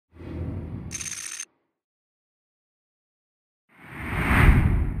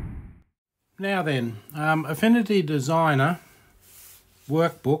Now then, Affinity Designer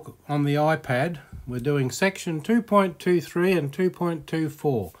Workbook on the iPad. We're doing section 2.23 and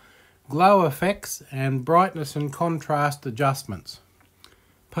 2.24, glow effects and brightness and contrast adjustments.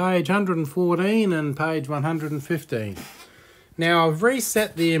 Page 114 and page 115. Now I've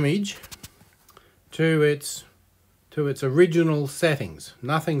reset the image to its original settings.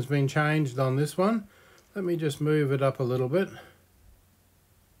 Nothing's been changed on this one. Let me just move it up a little bit.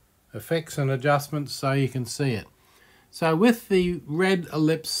 Effects and adjustments so you can see it. So with the red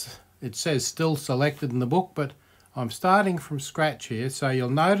ellipse, it says still selected in the book, but I'm starting from scratch here. So you'll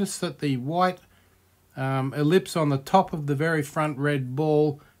notice that the white ellipse on the top of the very front red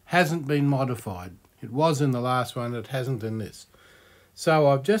ball hasn't been modified. It was in the last one, it hasn't in this. So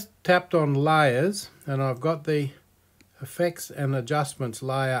I've just tapped on layers and I've got the effects and adjustments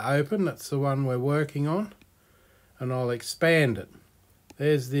layer open. That's the one we're working on, and I'll expand it.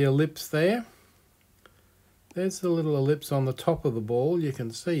 There's the ellipse there. There's the little ellipse on the top of the ball. You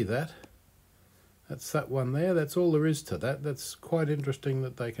can see that. That's that one there. That's all there is to that. That's quite interesting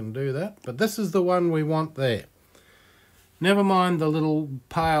that they can do that. But this is the one we want there. Never mind the little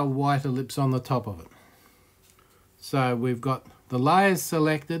pale white ellipse on the top of it. So we've got the layers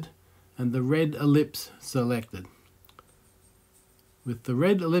selected and the red ellipse selected. With the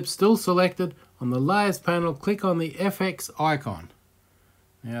red ellipse still selected, on the layers panel, click on the FX icon.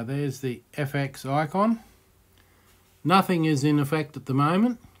 Now there's the FX icon. Nothing is in effect at the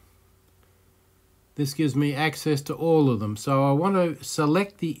moment. This gives me access to all of them. So I want to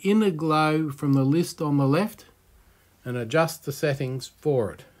select the inner glow from the list on the left and adjust the settings for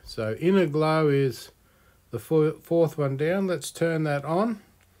it. So inner glow is the fourth one down. Let's turn that on.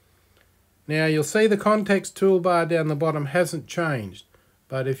 Now you'll see the context toolbar down the bottom hasn't changed,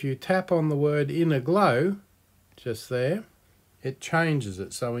 but if you tap on the word inner glow, just there, it changes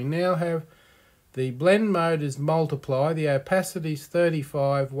it. So we now have the blend mode is multiply, the opacity is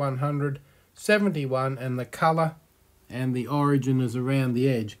 35, 100, 71, and the colour and the origin is around the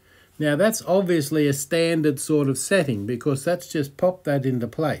edge. Now that's obviously a standard sort of setting because that's just popped that into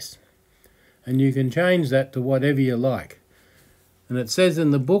place. And you can change that to whatever you like. And it says in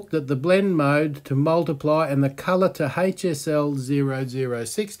the book that the blend mode to multiply and the colour to HSL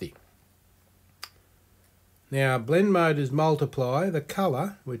 0060. Now blend mode is multiply, the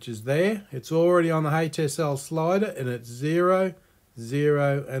colour, which is there, it's already on the HSL slider and it's 0,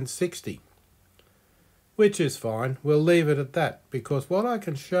 0 and 60. Which is fine, we'll leave it at that because what I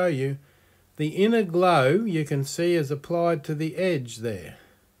can show you, the inner glow you can see is applied to the edge there.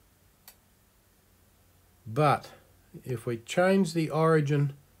 But if we change the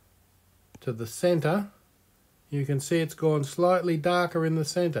origin to the centre, you can see it's gone slightly darker in the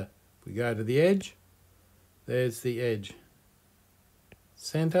centre. If we go to the edge, there's the edge.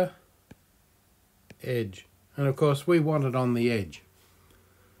 Centre, edge. And of course we want it on the edge.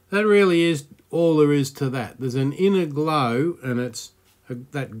 That really is all there is to that. There's an inner glow and it's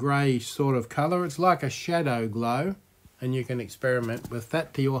that grey sort of colour. It's like a shadow glow and you can experiment with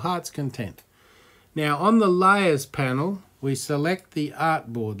that to your heart's content. Now on the layers panel we select the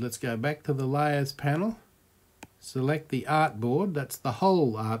artboard. Let's go back to the layers panel. Select the artboard. That's the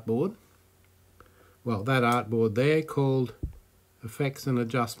whole artboard. Well, that artboard there called effects and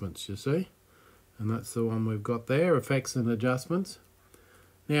adjustments, you see. And that's the one we've got there, effects and adjustments.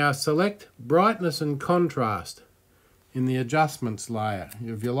 Now select brightness and contrast in the adjustments layer.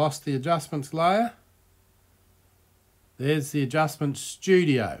 Have you lost the adjustments layer? There's the adjustment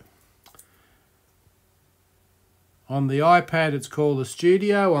studio. On the iPad it's called a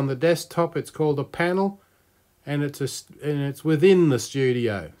studio, on the desktop it's called a panel, and it's within the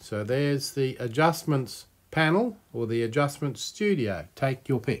studio. So there's the adjustments panel or the adjustments studio. Take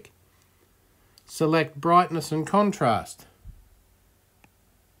your pick. Select brightness and contrast.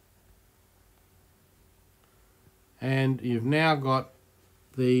 And you've now got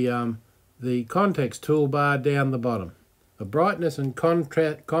the context toolbar down the bottom. The brightness and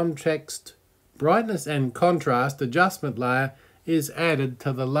contrast adjustment layer is added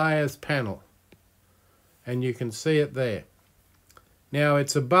to the layers panel. And you can see it there. Now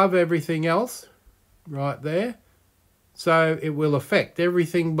it's above everything else, right there, so it will affect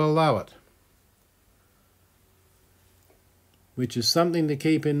everything below it, which is something to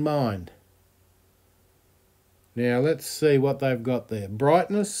keep in mind. Now let's see what they've got there.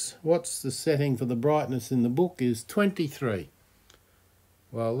 Brightness, what's the setting for the brightness in the book is 23.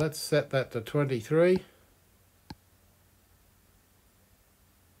 Well, let's set that to 23.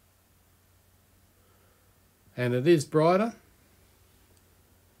 And it is brighter.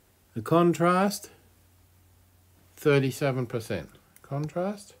 The contrast, 37%.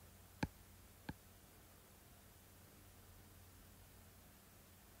 Contrast.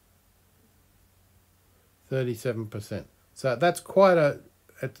 37%. So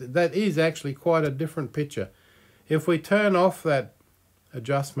that is actually quite a different picture. If we turn off that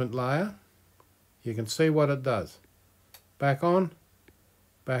adjustment layer, you can see what it does. Back on,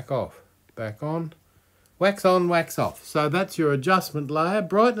 back off, back on, wax on, wax off. So that's your adjustment layer,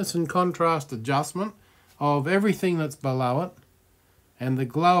 brightness and contrast adjustment of everything that's below it, and the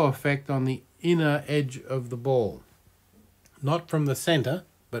glow effect on the inner edge of the ball. Not from the center,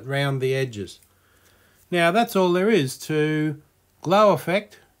 but round the edges. Now that's all there is to glow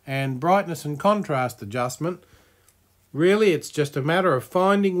effect and brightness and contrast adjustment. Really, it's just a matter of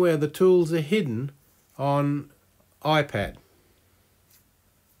finding where the tools are hidden on iPad.